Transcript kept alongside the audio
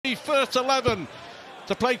TV first 11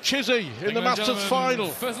 to play Chizzy in the Masters final.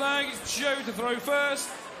 First leg, it's Joe to throw first.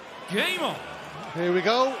 Game on. Here we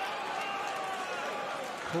go.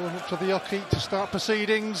 Cullen up to the hockey to start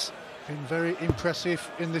proceedings. Been very impressive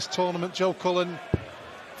in this tournament, Joe Cullen.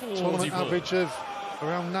 44. Tournament average of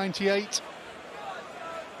around 98.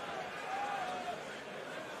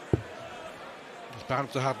 He's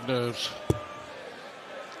bound to have nerves.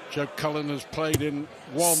 Joe Cullen has played in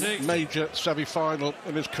one major semi-final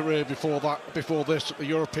in his career before this at the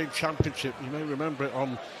European Championship. You may remember it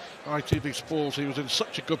on ITV Sports. He was in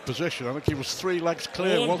such a good position. I think he was 3 legs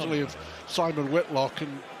clear, wasn't he, of Simon Whitlock,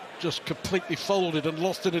 and just completely folded and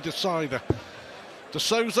lost in a decider. To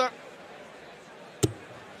Sousa.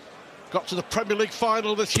 Got to the Premier League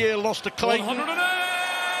final this year, lost to Clayton.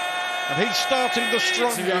 And he's starting the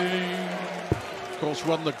stronger. Of course,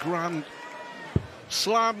 won the Grand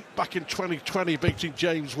Slam back in 2020, beating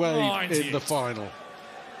James Wade in the final.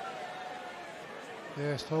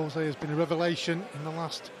 Yes, Jose has been a revelation in the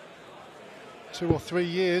last 2 or 3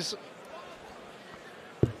 years.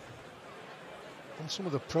 On some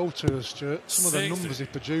of the Pro Tours, Stuart, some of the numbers he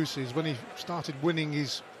produces when he started winning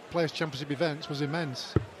his Players' Championship events was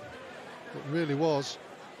immense. It really was.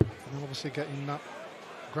 And then obviously getting that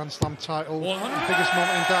Grand Slam title, the biggest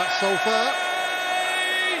moment in darts so far.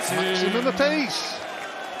 Maximum apiece.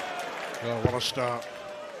 Oh, what a start.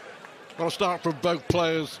 What a start from both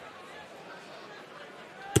players.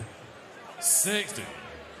 60.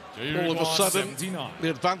 All of a sudden, 79. The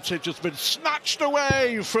advantage has been snatched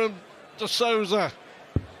away from De Sousa.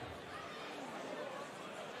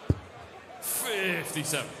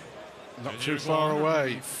 57. Not too far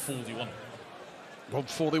away. 41.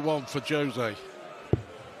 141 for Jose.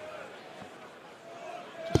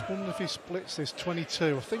 Just wonder if he splits this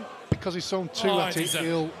 22. I think because he's thrown 2 at it,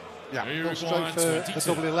 he'll go straight for the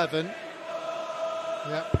double 11.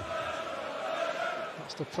 Yeah.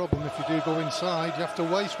 That's the problem. If you do go inside, you have to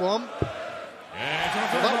waste one.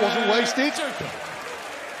 That wasn't wasted.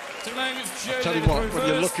 I'll tell you what, when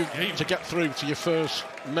you're looking to get through to your first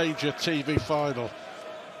major TV final,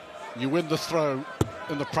 you win the throw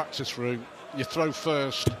in the practice room, you throw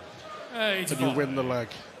first, and you win the leg.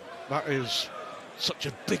 That is such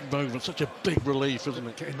a big moment, such a big relief, isn't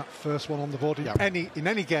it? Getting that first one on the board in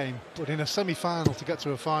any game, but in a semi-final to get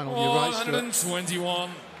to a final, you're right, Stuart. 121.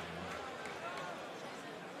 All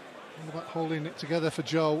about holding it together for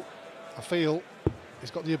Joe. I feel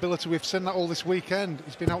he's got the ability. We've seen that all this weekend.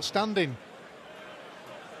 He's been outstanding.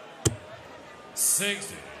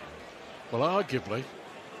 60. Well, arguably,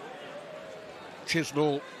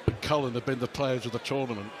 Chisnall and Cullen have been the players of the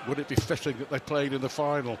tournament. Would it be fitting that they played in the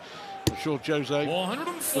final? I'm sure Jose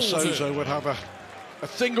De Sousa would have a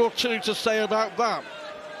thing or two to say about that.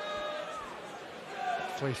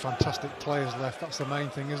 3 fantastic players left. That's the main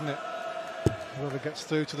thing, isn't it? Whoever gets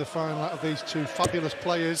through to the final out of these 2 fabulous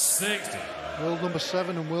players. 60. World number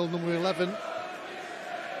 7 and world number 11.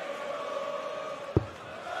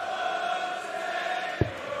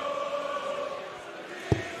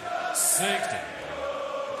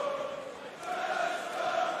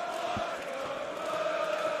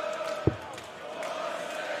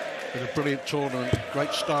 Been a brilliant tournament.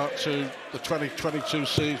 Great start to the 2022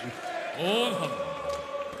 season.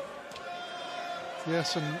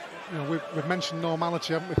 Yes, and you know, we've mentioned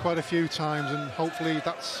normality, haven't we, quite a few times, and hopefully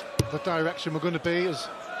that's the direction we're going to be. As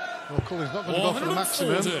well, Cullen's not going to go for the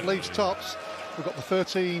maximum, leaves tops. We've got the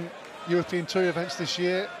 13 European Tour events this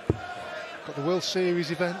year. Got the World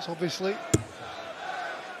Series events, obviously.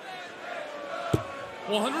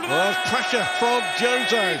 Well, pressure from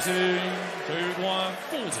Jose.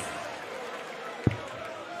 140.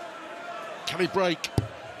 Can he break?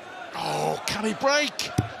 Oh, can he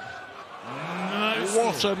break?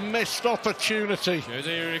 What a missed opportunity.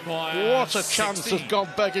 What a chance has gone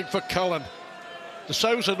begging for Cullen. De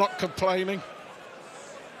Sousa not complaining.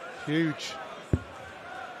 Huge.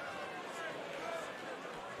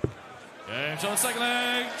 Game's on second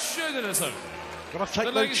leg. Got to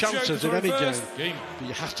take those chances in any game. But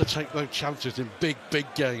you have to take those chances in big,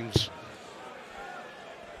 big games.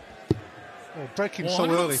 Well, breaking so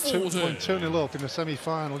early, 2-0 up in the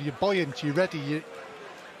semi-final. You're buoyant, you're ready. You're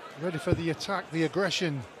ready for the attack, the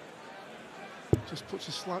aggression. Just puts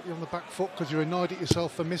you slightly on the back foot because you're annoyed at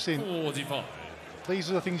yourself for missing. 45.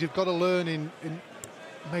 These are the things you've got to learn in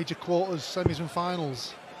major quarters, semis and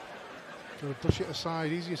finals. To push it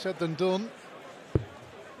aside, easier said than done.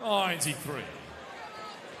 93.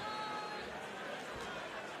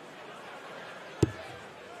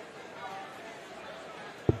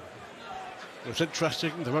 It's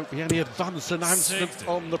interesting, there won't be any advance announcement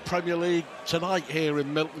on the Premier League tonight here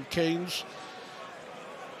in Milton Keynes.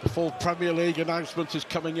 The full Premier League announcement is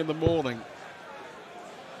coming in the morning.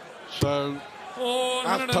 So,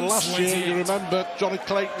 as per last year, you remember Johnny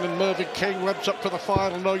Clayton and Mervyn King went up for the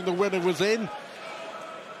final knowing the winner was in.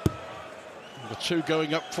 And the two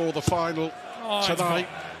going up for the final tonight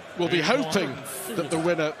will be hoping that the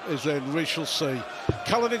winner is in. We shall see.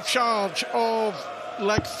 Cullen in charge of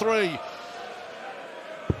leg 3.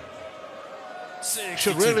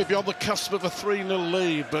 Should really be on the cusp of a 3-0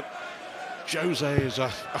 lead, but Jose is a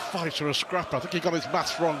fighter, a scrapper. I think he got his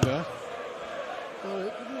maths wrong there. Well, it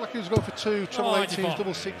looked like he was going for 2 treble 18s,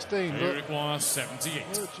 double 16. He requires 78.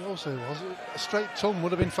 Jose was. A straight ton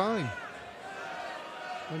would have been fine.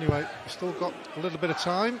 Anyway, still got a little bit of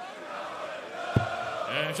time.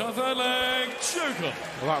 Edge on third leg, Joker.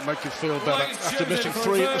 Well, that'll make you feel better after missing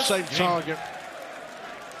 3 at the same target.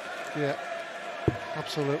 Yeah,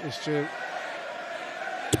 absolutely, Stu.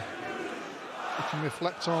 We can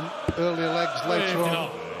reflect on earlier legs later on.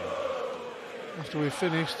 After we've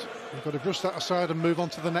finished, we've got to brush that aside and move on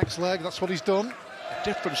to the next leg. That's what he's done.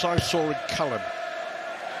 The difference I saw in Cullen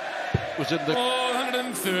was in the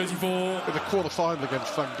 134. In the quarter-final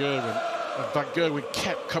against Van Gerwen. And Van Gerwen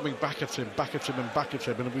kept coming back at him, and back at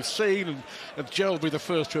him. And we've seen, and Joe will be the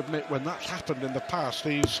first to admit, when that's happened in the past,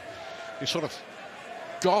 he's sort of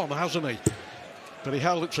gone, hasn't he? But he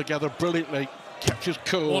held it together brilliantly, kept his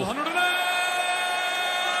cool.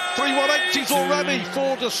 3 180s already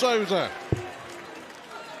for De Sousa.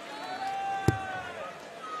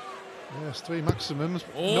 Yes, 3 maximums.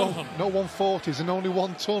 No 140s and only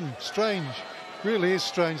 1 ton. Strange. Really is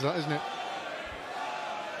strange, that, isn't it?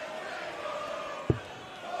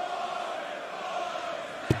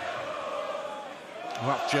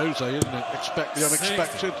 Well, that's Jose, isn't it? Expect the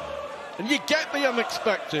unexpected. And you get the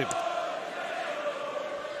unexpected.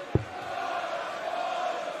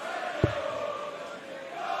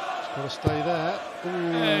 Got to stay there.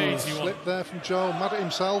 Ooh, slip there from Joe. Mad at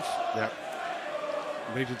himself. Yeah.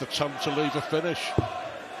 Needed the ton to leave a finish.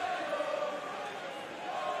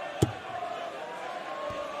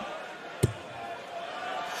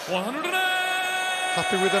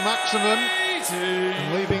 Happy with the maximum.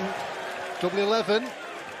 And leaving double 11.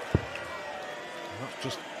 That's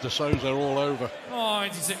just De Sousa all over.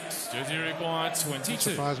 96. Jersey required 22.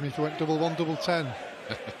 Surprised me if he went double 1, double 10.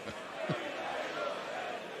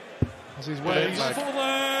 As his way.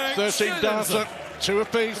 13 data, 2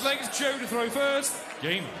 apiece. The leg is Joe to throw first.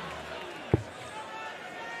 Game.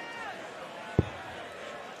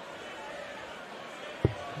 He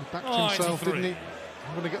backed himself, didn't he?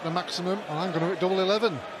 I'm going to get the maximum, and I'm going to hit double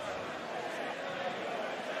 11.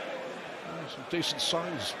 Some decent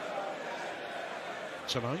signs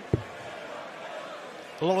tonight.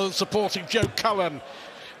 A lot of them supporting Joe Cullen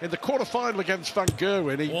in the quarter-final against Van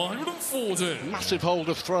Gerwen. 140. Massive hold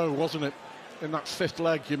of throw, wasn't it? In that 5th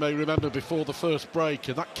leg, you may remember, before the first break,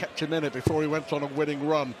 and that kept him in it before he went on a winning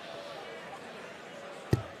run.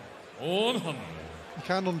 100. You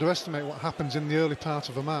can't underestimate what happens in the early part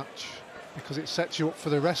of a match, because it sets you up for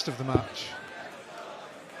the rest of the match.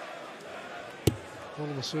 All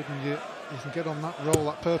of a sudden, you can get on that roll,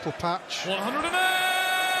 that purple patch. 108.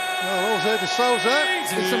 Well, Jose De Sousa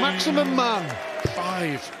is the maximum man.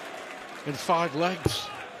 5 in 5 legs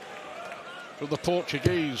from the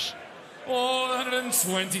Portuguese.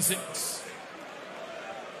 126.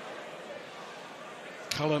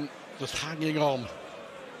 Cullen just hanging on.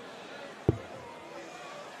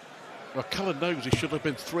 Well, Cullen knows he should have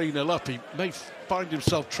been 3-0 up. He may find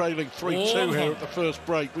himself trailing 3-2 here at the first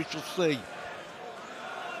break. We shall see.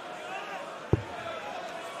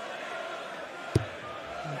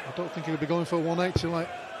 I don't think he'll be going for 180 like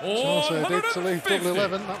Sousa did to leave double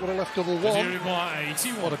 11. That would have left double 1.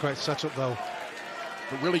 What a great setup, though.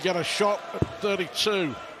 But will he get a shot at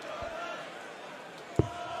 32?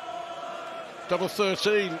 Double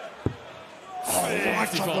 13. Oh,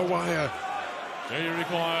 right on the wire.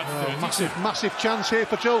 Massive chance here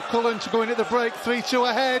for Joe Cullen to go in at the break. 3-2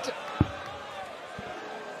 ahead.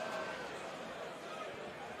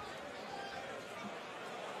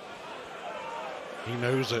 He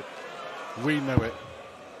knows it. We know it.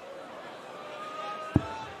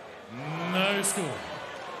 No score.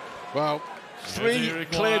 Well, 3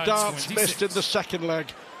 clear darts missed in the second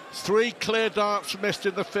leg. 3 clear darts missed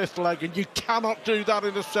in the 5th leg, and you cannot do that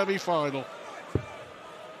in a semi-final.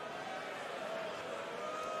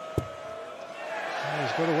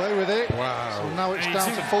 He's got away with it. Wow. So now it's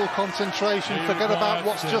down to full concentration. Forget about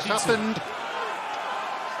what's just happened.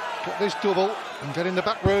 Get this double and get in the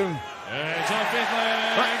back room.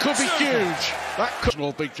 That could be huge. That could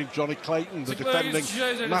be beating Johnny Clayton, the defending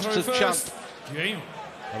Masters champ.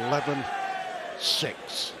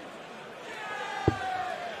 11-6.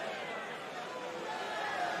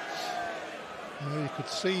 You could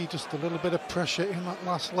see just a little bit of pressure in that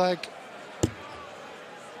last leg.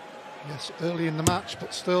 Yes, early in the match,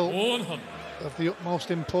 but still of the utmost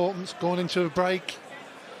importance going into a break.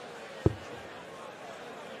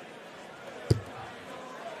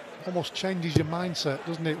 Almost changes your mindset,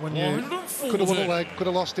 doesn't it? When you could have won a leg, could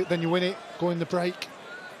have lost it, then you win it, go in the break,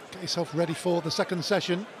 get yourself ready for the second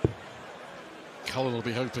session. Cullen will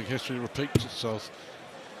be hoping history repeats itself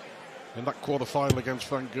in that quarter-final against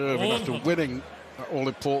Van Gerwen. After winning that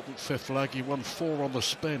all-important fifth leg, he won 4 on the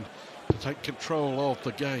spin to take control of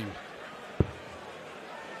the game.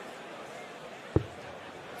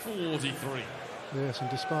 43. Yes, and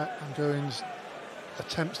despite Van Gerwen's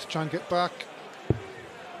attempts to try and get back,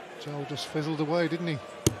 Joe just fizzled away, didn't he?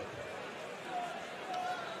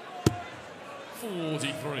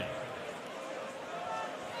 43.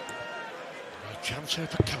 A chance here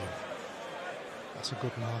for Cullen. That's a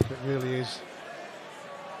good mark, it really is.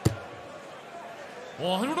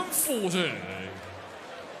 140.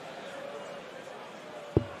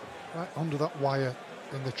 Right under that wire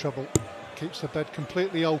in the treble. Keeps the bed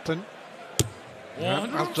completely open.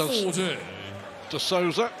 140. To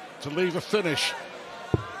Sousa to leave a finish.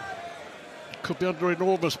 Could be under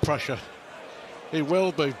enormous pressure. He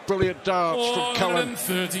will be. Brilliant darts from Cullen.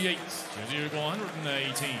 138.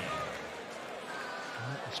 118.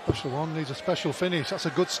 A special one, needs a special finish. That's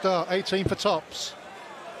a good start. 18 for tops.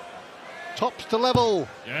 Tops to level.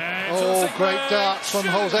 Yeah, oh, great darts from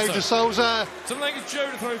Jose de Sousa. So the leg is Joe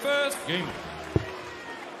to throw first. Game.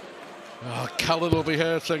 Oh, Cullen will be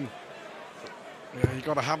hurting. Yeah, you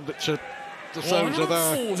got to hand it to de Sousa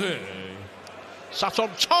there. Sat on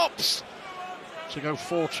tops to go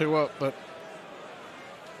 4-2 up, but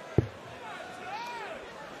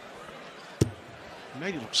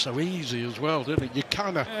made it look so easy as well, didn't it? You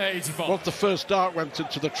kind of, once the first dart went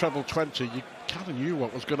into the treble 20, you kind of knew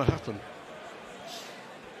what was going to happen.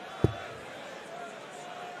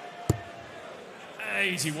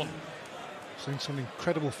 81. Seen some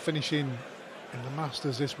incredible finishing in the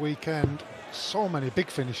Masters this weekend. So many big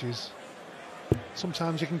finishes.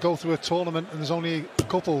 Sometimes you can go through a tournament and there's only a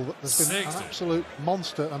couple, but there's been an absolute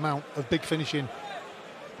monster amount of big finishing.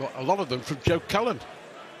 Well, a lot of them from Joe Cullen.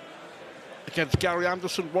 Against Gary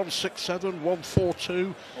Anderson, 167,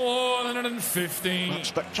 142. 115. That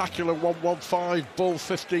spectacular 115, bull,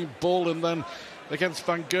 15, bull, and then against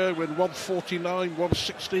Van Gerwen, 149,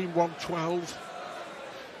 116, 112.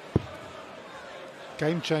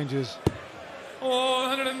 Game changers.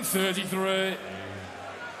 133.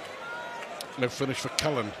 No finish for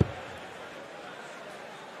Cullen.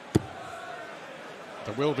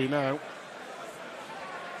 There will be now.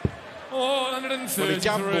 133. Well, he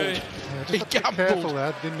gambled. Yeah, just had to be careful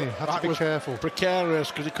there, didn't he? Had to be careful. Precarious,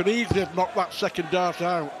 because he could easily have knocked that second dart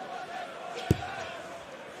out.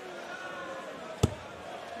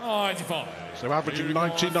 95. So averaging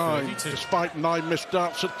 99, despite 9 missed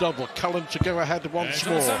darts at double. Cullen to go ahead once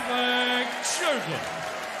more.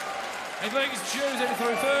 Eighth leg is Jose to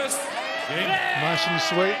throw first. Game. Nice and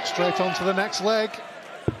sweet, straight on to the next leg.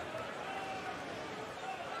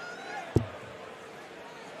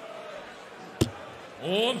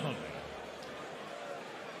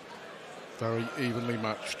 Very evenly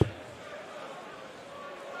matched.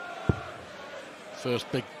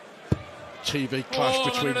 First big TV clash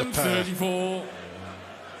between the pair.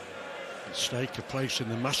 At stake a place in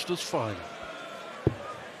the Masters final.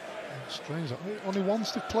 Strange, only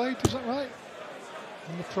once they've played, is that right?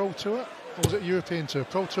 On the Pro Tour? Or was it European Tour?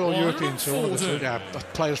 Pro Tour or European Tour? Yeah, a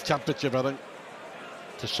Players' Championship, I think.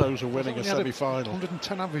 De Sousa winning a semi-final.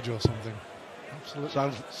 110 average or something. Absolutely.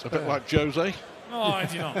 Sounds a bit like Jose. I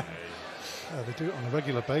do not. Yeah, they do it on a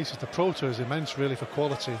regular basis. The Pro Tour is immense, really, for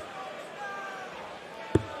quality.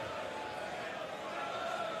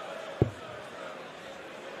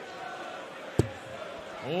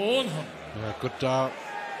 Yeah, good dart.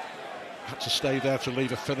 Had to stay there to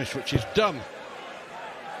leave a finish, which he's done.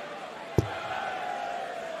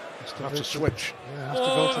 That's a switch. Yeah, has to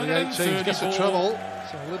go to the 18, gets the treble.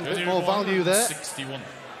 So a little bit more value there. 61.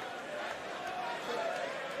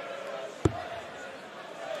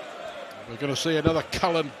 We're going to see another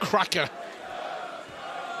Cullen cracker.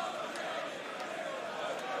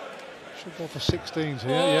 Should go for 16s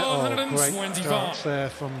here. Yeah, oh, great darts there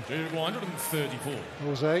from 134.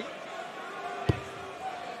 Jose.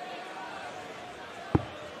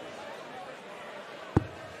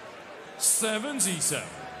 $77.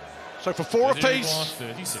 So for 4 apiece.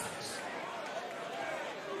 36.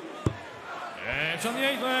 Edge on the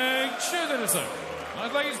 8th leg. Jose to throw.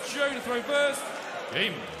 9th leg is Joe to throw first.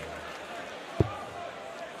 Game.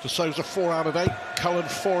 De Sousa 4 out of 8. Cullen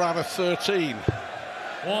 4 out of 13.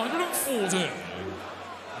 140. I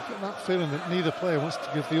get that feeling that neither player wants to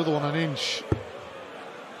give the other one an inch.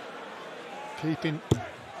 Keeping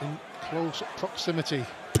in close proximity.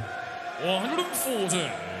 140.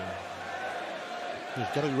 He was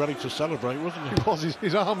getting ready to celebrate, wasn't he? He was,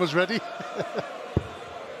 his arm was ready.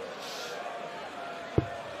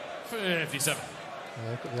 57.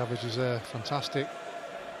 Look at the averages there, fantastic.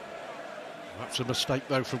 That's a mistake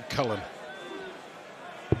though from Cullen.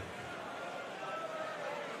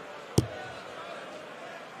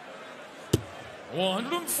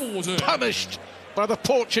 Punished by the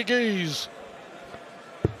Portuguese.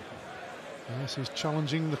 Yes, he's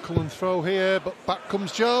challenging the Cullen throw here, but back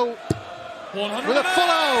comes Joe 100 with a full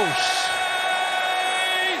house.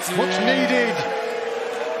 Much needed.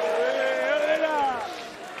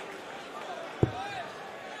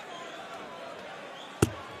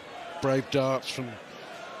 Brave darts from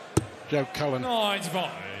Joe Cullen.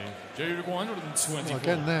 95. Joe 124. Well,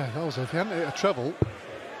 again there, if he hadn't hit a treble,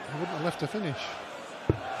 he wouldn't have left a finish.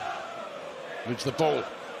 Leads the ball.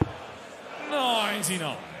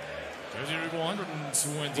 99. Joe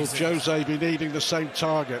 126. Will Jose be needing the same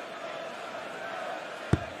target?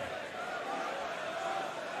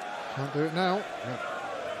 Can't do it now. Yeah.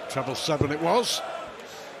 Treble 7 it was.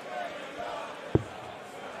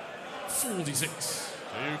 46.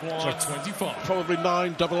 Joe 25. Probably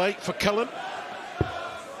 9-8 for Cullen. To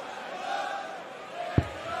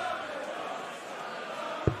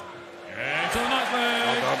the ninth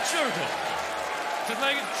leg, Joe. To the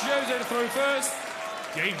leg, Jose to throw first.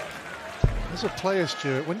 Game. As a player,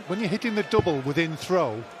 Stuart, when you're hitting the double within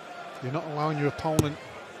throw, you're not allowing your opponent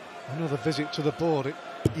another visit to the board.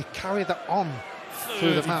 You carry that on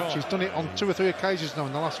through the match. He's done it on 2 or 3 occasions now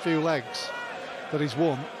in the last few legs that he's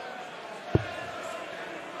won.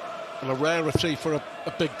 And a rarity for a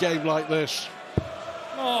big game like this.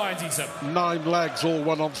 97. 9 legs, all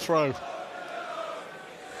one on throw.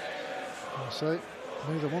 I'll say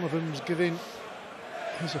neither one of them's giving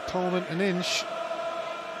his opponent an inch.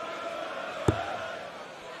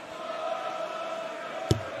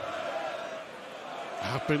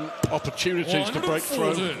 Have been opportunities to break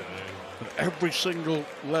through. And every single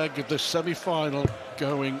leg of this semi-final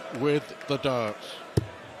going with the darts.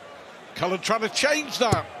 Cullen trying to change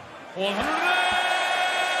that. 180.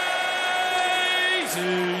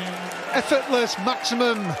 Effortless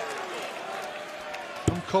maximum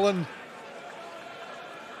from Cullen.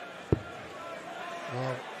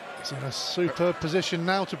 Well, he's in a superb position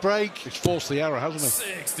now to break. He's forced the error, hasn't he?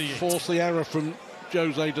 68. Forced the error from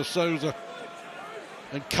Jose de Sousa.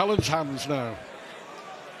 In Cullen's hands now.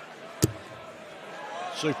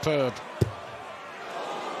 Superb.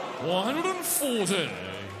 140.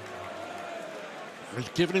 He's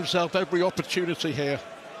given himself every opportunity here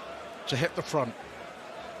to hit the front.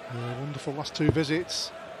 Yeah, wonderful last 2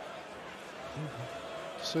 visits.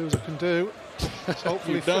 Sousa can do. Let's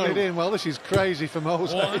hopefully fill it in. Well, this is crazy from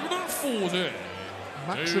Jose. 140.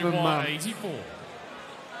 Maximum man. 184.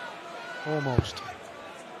 Almost.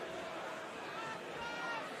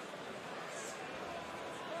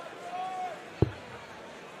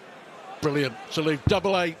 Brilliant to leave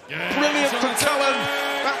 8-8. Yeah, Brilliant from Cullen.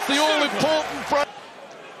 That's the all-important break.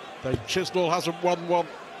 Dave Chisnall hasn't won one,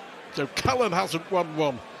 so Cullen hasn't won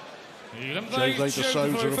one. Jose de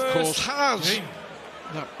Sousa, of course, has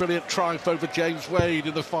that brilliant triumph over James Wade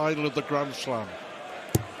in the final of the Grand Slam.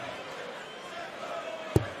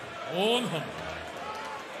 100.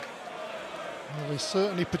 Well, he's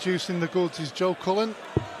certainly producing the goods, is Joe Cullen.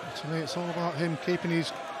 To me, it's all about him keeping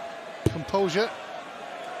his composure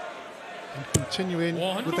and continuing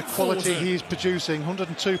with the quality he is producing.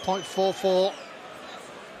 102.44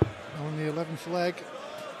 on the 11th leg.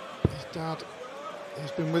 His dad,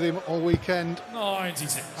 he's been with him all weekend.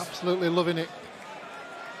 96. Absolutely loving it.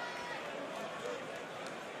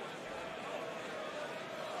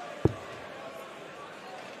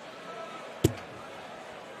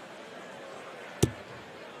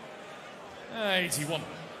 '81.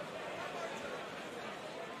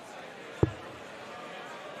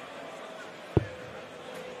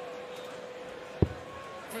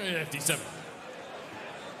 '57.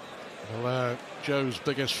 Well, Joe's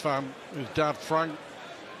biggest fan, his dad Frank,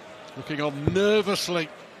 looking on nervously.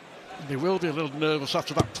 He will be a little nervous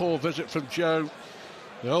after that poor visit from Joe.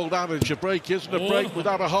 The old adage, a break isn't a break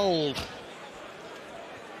without a hold.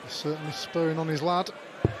 He's certainly spurring on his lad.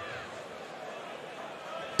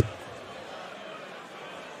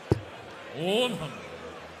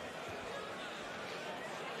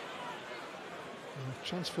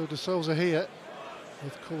 Chance for de Sousa here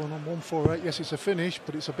with Cullen on 148. Yes, it's a finish,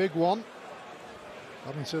 but it's a big one.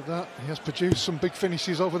 Having said that, he has produced some big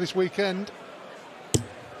finishes over this weekend.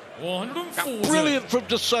 140. Brilliant from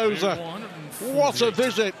De Sousa. What a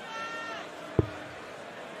visit.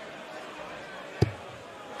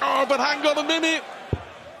 Oh, but hang on a minute.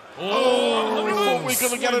 Oh, we thought we were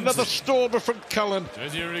going to get another stormer from Cullen.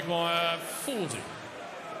 Does he require 40?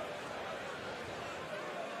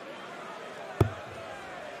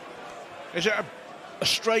 Is it a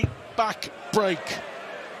straight back break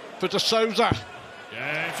for De Sousa?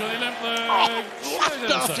 Yeah, to the left leg. Oh, left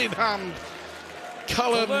dart in hand.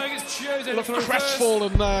 Cullen looked crestfallen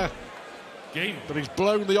crestfallen there. Game. But he's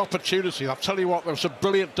blown the opportunity. I'll tell you what, there were some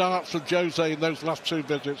brilliant darts from Jose in those last two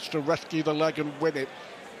visits to rescue the leg and win it.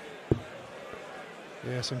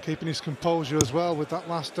 Yes, and keeping his composure as well with that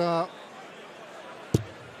last dart.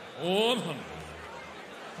 100.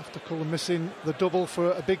 After Cullen missing the double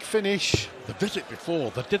for a big finish. The visit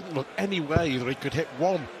before, there didn't look any way that he could hit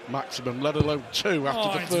one maximum, let alone two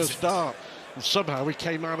after the first dart. And somehow he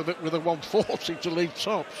came out of it with a 140 to lead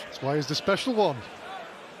tops. That's why he's the special one.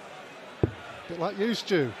 A bit like you,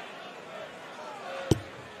 Stu.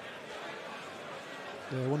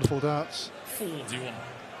 Yeah, wonderful darts. 41.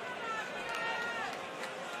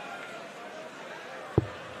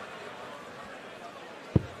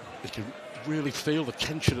 You can really feel the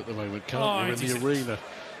tension at the moment, can't you, in the arena?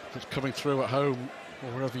 It's coming through at home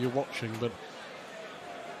or wherever you're watching, but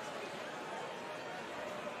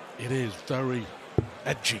it is very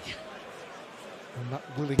edgy. And that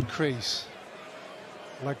will increase,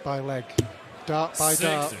 leg by leg, dart by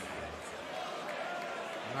dart.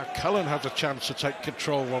 Now Cullen has a chance to take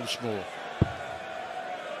control once more.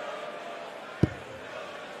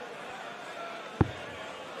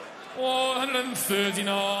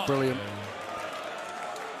 $139. Brilliant.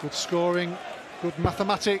 Good scoring, good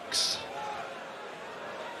mathematics.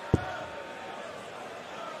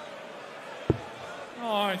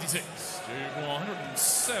 $96 to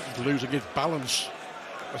 107. Losing his balance,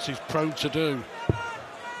 as he's prone to do.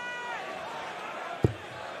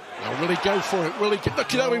 Now, will he go for it? Will he?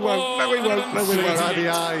 Look, no, he won't. No, he won't. No, he won't. By the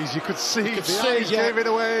eyes, you could see the eyes gave it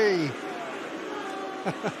away.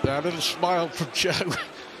 Yeah, a little smile from Joe.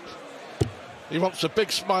 He wants a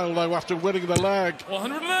big smile, though, after winning the leg.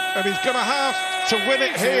 100 And he's going to have to win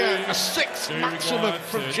it here. A sixth maximum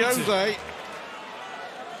from Jose.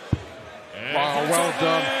 Wow, well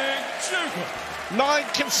done. 9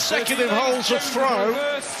 consecutive holes of throw,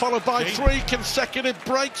 followed by 3 consecutive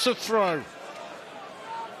breaks of throw.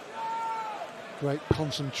 Great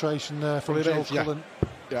concentration there from Joe Cullen.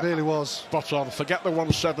 Yeah. Really was. Spot on. Forget the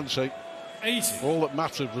 170. 80. All that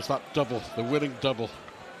mattered was that double, the winning double.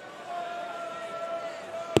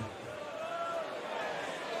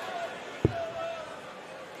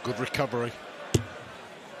 Good recovery.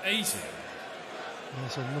 80.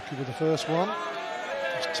 Yes, unlucky with the first one.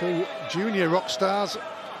 There's 2 junior rock stars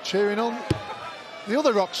cheering on the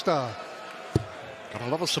other rock star. Got a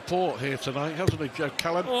lot of support here tonight, hasn't he, Joe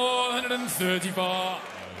Cullen? 135.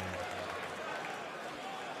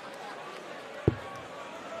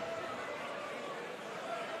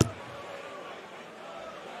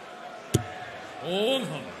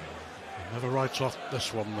 Never writes off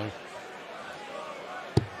this one, though.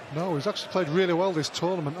 No, he's actually played really well this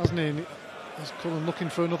tournament, hasn't he? And he's Cullen looking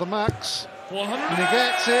for another max. 100. And he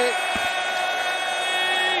gets it.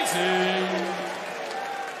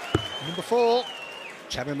 80. Number 4.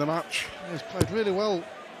 10 in the match. He's played really well.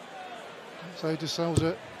 So De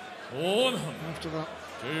Sousa, 100. after that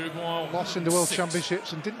loss in the World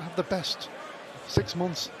Championships, and didn't have the best 6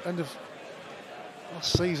 months end of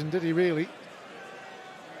last season, did he really?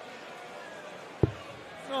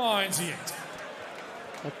 98.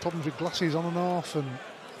 Had problems with glasses on and off and a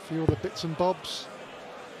few other bits and bobs.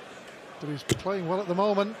 But he's playing well at the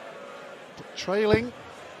moment. But trailing.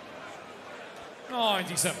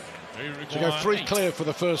 97. To go 3 clear for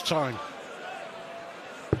the first time.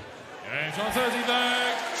 Games on 30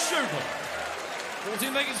 leg, Joker.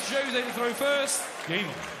 14 leg is Jose to throw first. Game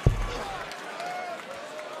on.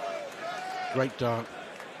 Great dart.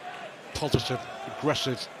 Positive,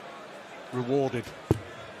 aggressive, rewarded.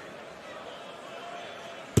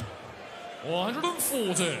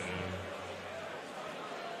 140.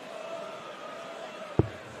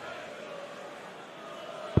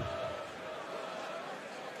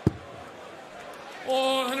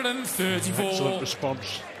 Excellent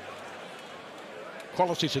response.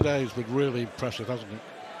 Quality today has been really impressive, hasn't it?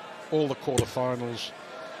 All the quarterfinals.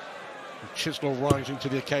 Chisnell rising to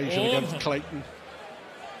the occasion against Clayton.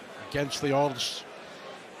 Against the odds.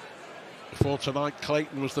 Before tonight,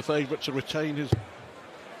 Clayton was the favourite to retain his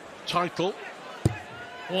title.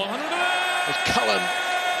 100. As Cullen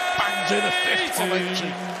bangs in a 5th from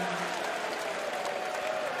 80.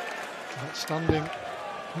 Outstanding.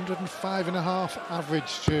 105.5 average,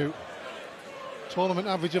 Stu. Tournament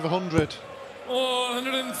average of 100.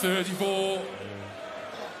 134.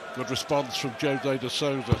 Good response from Jose de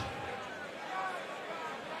Sousa.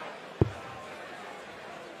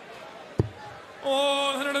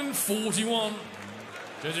 Oh, 141.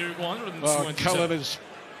 Jeju 127. Cullen is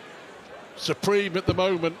supreme at the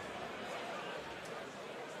moment.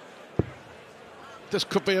 This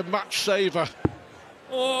could be a match saver.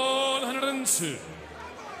 102.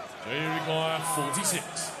 They require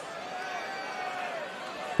 46.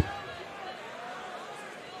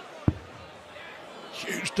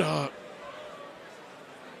 Huge dart.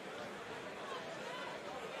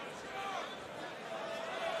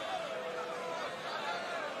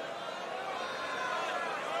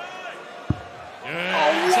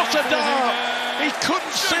 Yes. What a dart! He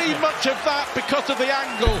couldn't see much of that because of the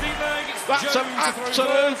angle. That's an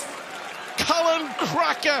absolute Cullen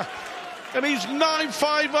cracker. And he's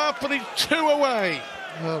 9-5 up and he's 2 away.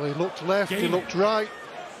 Well, he looked left, he looked right.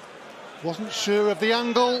 Wasn't sure of the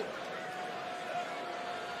angle.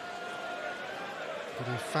 But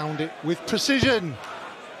he found it with precision.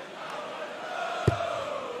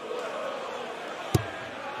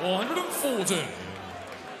 140.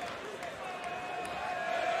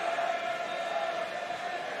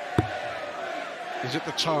 Is it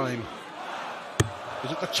the time?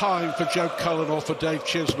 Is it the time for Joe Cullen or for Dave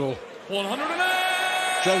Chisnall? 108.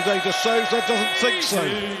 Jose de Sousa doesn't think so.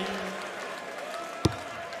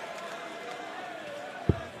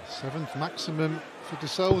 7th maximum for de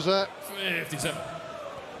Sousa. 57.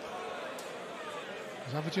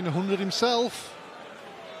 He's averaging 100 himself.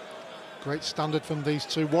 Great standard from these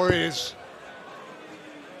two warriors.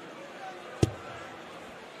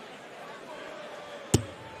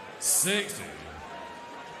 $60.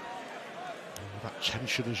 That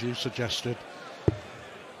tension, as you suggested,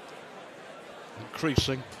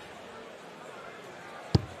 increasing.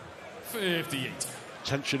 58.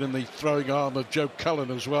 Tension in the throwing arm of Joe Cullen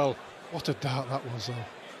as well. What a dart that was,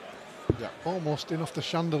 though. Yeah. Almost in off the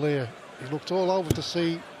chandelier. He looked all over to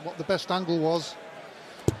see what the best angle was.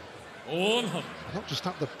 100. Not just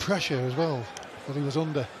at the pressure as well that he was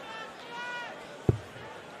under.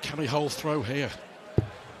 Can he hold throw here?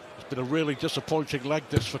 It's been a really disappointing leg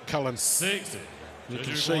this for Cullen. 60. You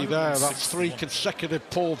can see there, that's 3 consecutive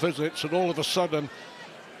poor visits, and all of a sudden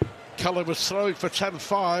Cullen was throwing for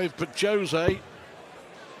 10-5, but Jose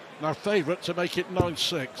now favourite to make it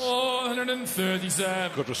 9-6.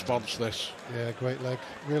 137. Good response, this. Yeah, great leg.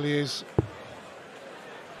 Really is.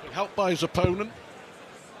 Been helped by his opponent,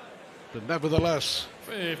 but nevertheless,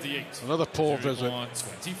 58. another poor visit.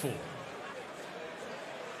 24.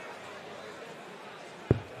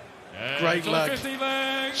 Great leg. 50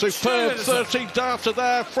 legs. Superb 13 darter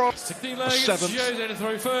there from 16 the legs. 7th. Jose to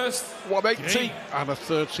throw first. 180 Game. and a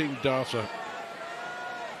 13 darter.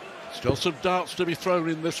 Still some darts to be thrown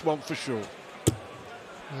in this one for sure.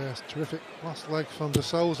 Yes, terrific last leg from de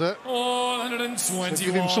Sousa. 121. So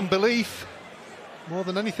give him some belief, more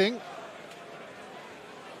than anything.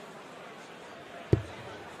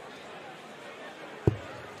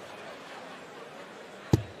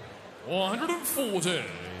 I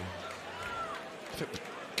think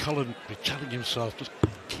Cullen be telling himself, just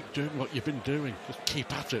keep doing what you've been doing, just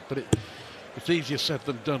keep at it. But it's easier said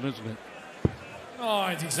than done, isn't it?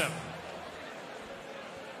 97.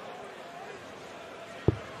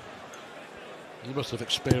 You must have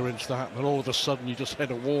experienced that, and all of a sudden you just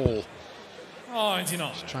hit a wall.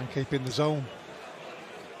 99. Just try and keep in the zone.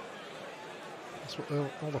 That's what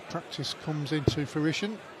all the practice comes into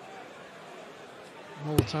fruition. And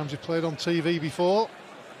all the times you've played on TV before,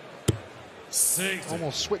 60.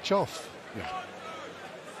 almost switch off. Yeah.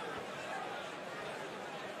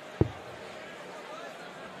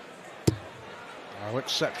 Oh,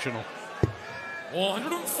 exceptional.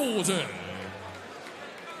 140.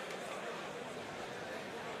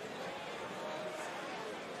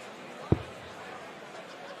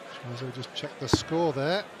 Jose just check the score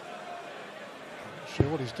there. Not sure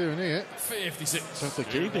what he's doing here. 56. Don't think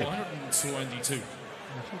he did. 122.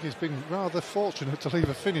 I think he's been rather fortunate to leave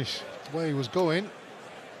a finish the way he was going.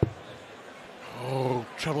 Oh,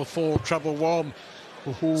 treble 4, treble 1.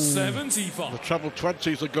 Ooh. 75. The treble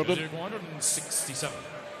 20s are good. 167.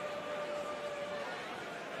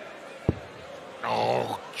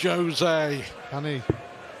 Oh, Jose. Can he?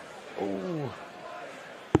 Oh.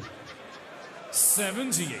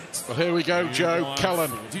 78. Well, here we go, Joe Cullen.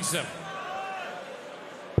 47.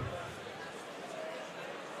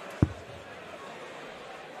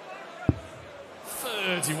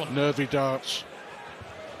 Nervy darts.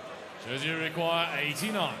 Does you require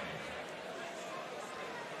 89?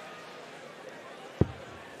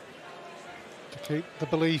 to keep the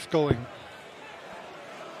belief going.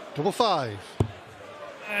 Double five.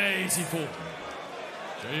 84.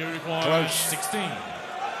 You require Close. 16.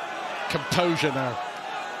 Composure now.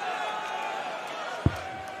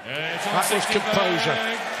 That was composure.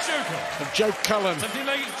 And Joe Cullen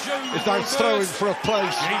is now throwing for a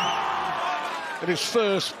place in his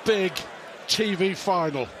first big TV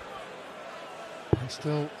final. He's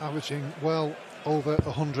still averaging well over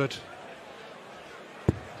 100.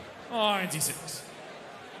 96.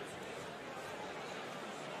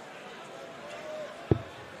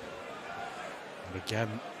 And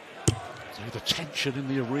again, the tension in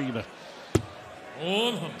the arena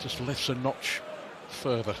 100. just lifts a notch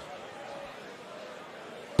further.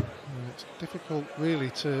 It's difficult really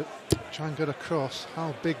to try and get across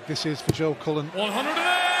how big this is for Joe Cullen.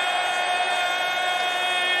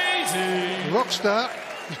 180. The rockstar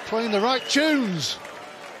is playing the right tunes.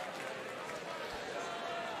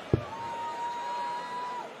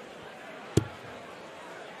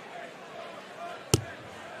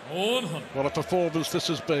 What a performance this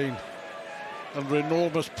has been. Under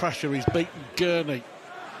enormous pressure, he's beaten Gurney,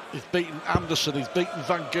 he's beaten Anderson, he's beaten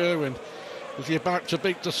Van Gerwen. Is he about to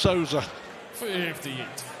beat De Sousa? 58.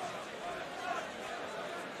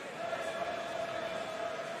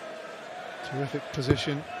 Terrific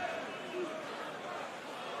position.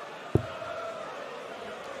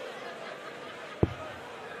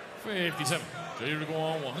 $57. Joe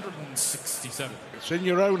Reguan, 167. It's in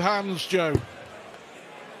your own hands, Joe.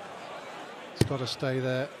 It's got to stay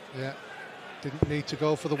there. Yeah. Didn't need to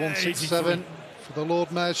go for the 167 for the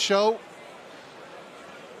Lord Mayor's show.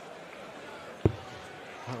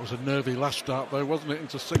 That was a nervy last start, though, wasn't it?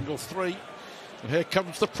 Into single three. And here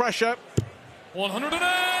comes the pressure. 108.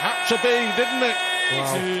 Had to be, didn't it?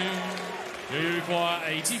 Wow. You require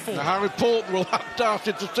 84. Now, how important will that dart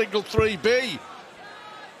into single 3 be?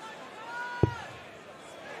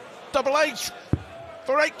 Double eight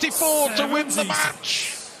for 84 to win the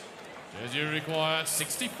match. You require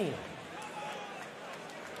 64.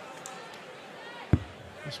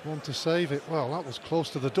 Just one to save it. Well, that was close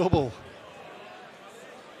to the double.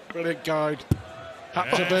 Brilliant guide.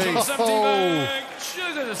 Had to be. Oh.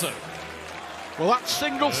 Well, that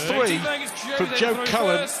single three from Joe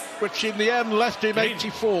Cullen, which in the end left him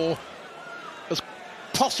 84, has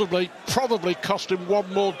probably cost him one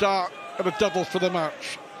more dart and a double for the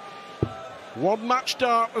match. One match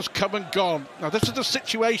dart has come and gone. Now, this is the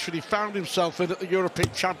situation he found himself in at the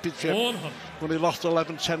European Championship when he lost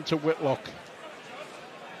 11-10 to Whitlock.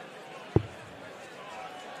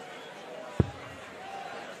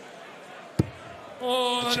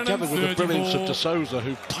 Together with the brilliance of De Sousa,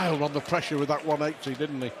 who piled on the pressure with that 180,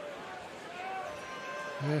 didn't he?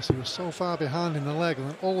 Yes, he was so far behind in the leg, and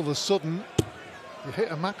then all of a sudden, you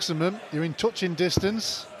hit a maximum, you're in touching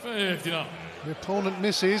distance, 59. the opponent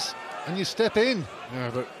misses, and you step in. Yeah,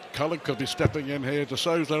 but Cullen could be stepping in here. De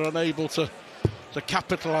Sousa unable to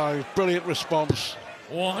capitalise. Brilliant response.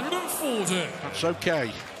 140. That's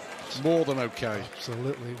okay. More than okay.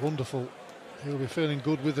 Absolutely wonderful. He'll be feeling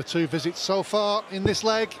good with the 2 visits so far in this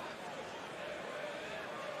leg.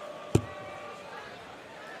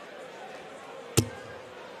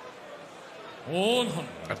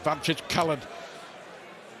 Advantage Cullen.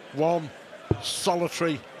 One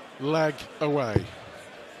solitary leg away.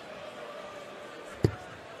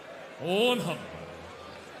 100.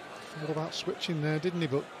 Thought about switching there, didn't he?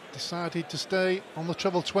 But decided to stay on the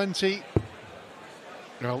treble 20.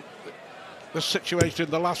 Well, the situation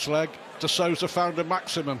in the last leg, De Sousa found a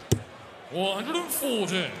maximum.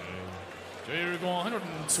 140. Joe Reguan,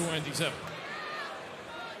 127.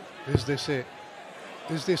 Is this it?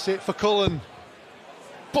 Is this it for Cullen?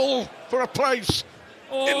 Bull for a place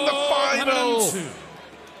in the final.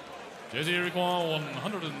 102. Joe Reguan,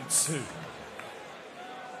 102.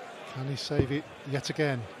 Can he save it yet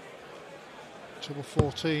again? Treble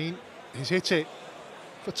 14. He's hit it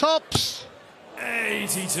for tops.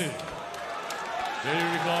 82. Joe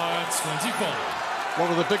Reguan, 25.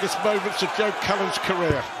 One of the biggest moments of Joe Cullen's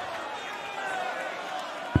career.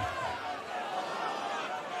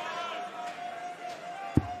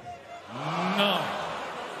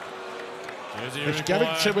 It's getting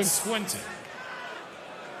to him. 20.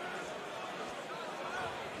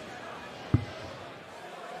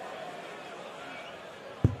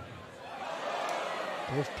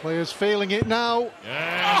 Both players feeling it now.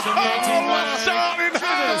 Yes,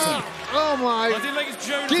 Oh my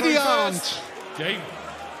giddy aunt. Game.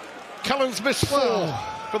 Cullen's missed 4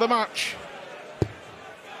 for the match.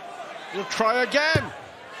 He'll try again.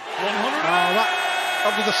 100.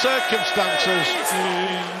 Under the circumstances,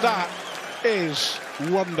 that is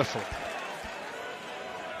wonderful.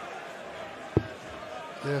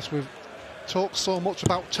 Yes, we've talked so much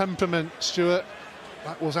about temperament, Stuart.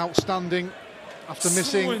 That was outstanding. After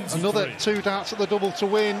missing 23. another 2 darts at the double to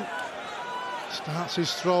win, starts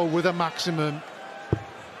his throw with a maximum.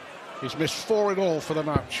 He's missed 4 in all for the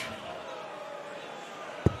match.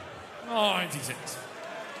 96.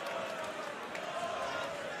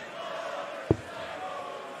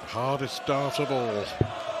 Hardest dart of all.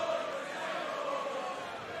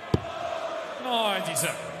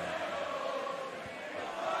 97.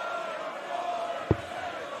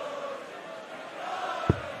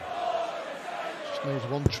 Just needs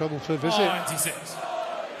 1 treble for a visit. 96.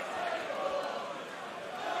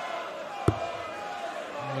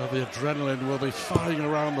 The adrenaline will be firing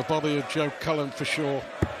around the body of Joe Cullen for sure.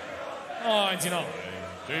 99.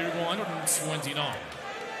 To 129.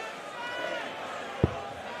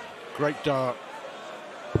 Great dart.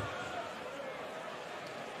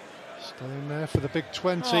 Staying there for the big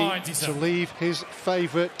 20 to 97. leave his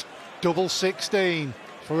favourite double 16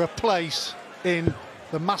 for a place in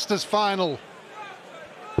the Masters final.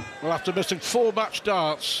 Well, after missing 4 match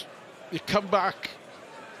darts, you come back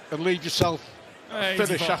and leave yourself a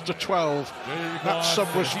finish 85. after 12. That's some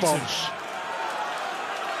 82. response.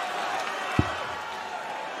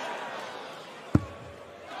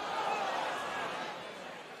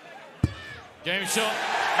 Game shot.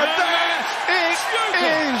 And there it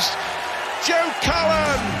is! Joe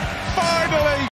Cullen finally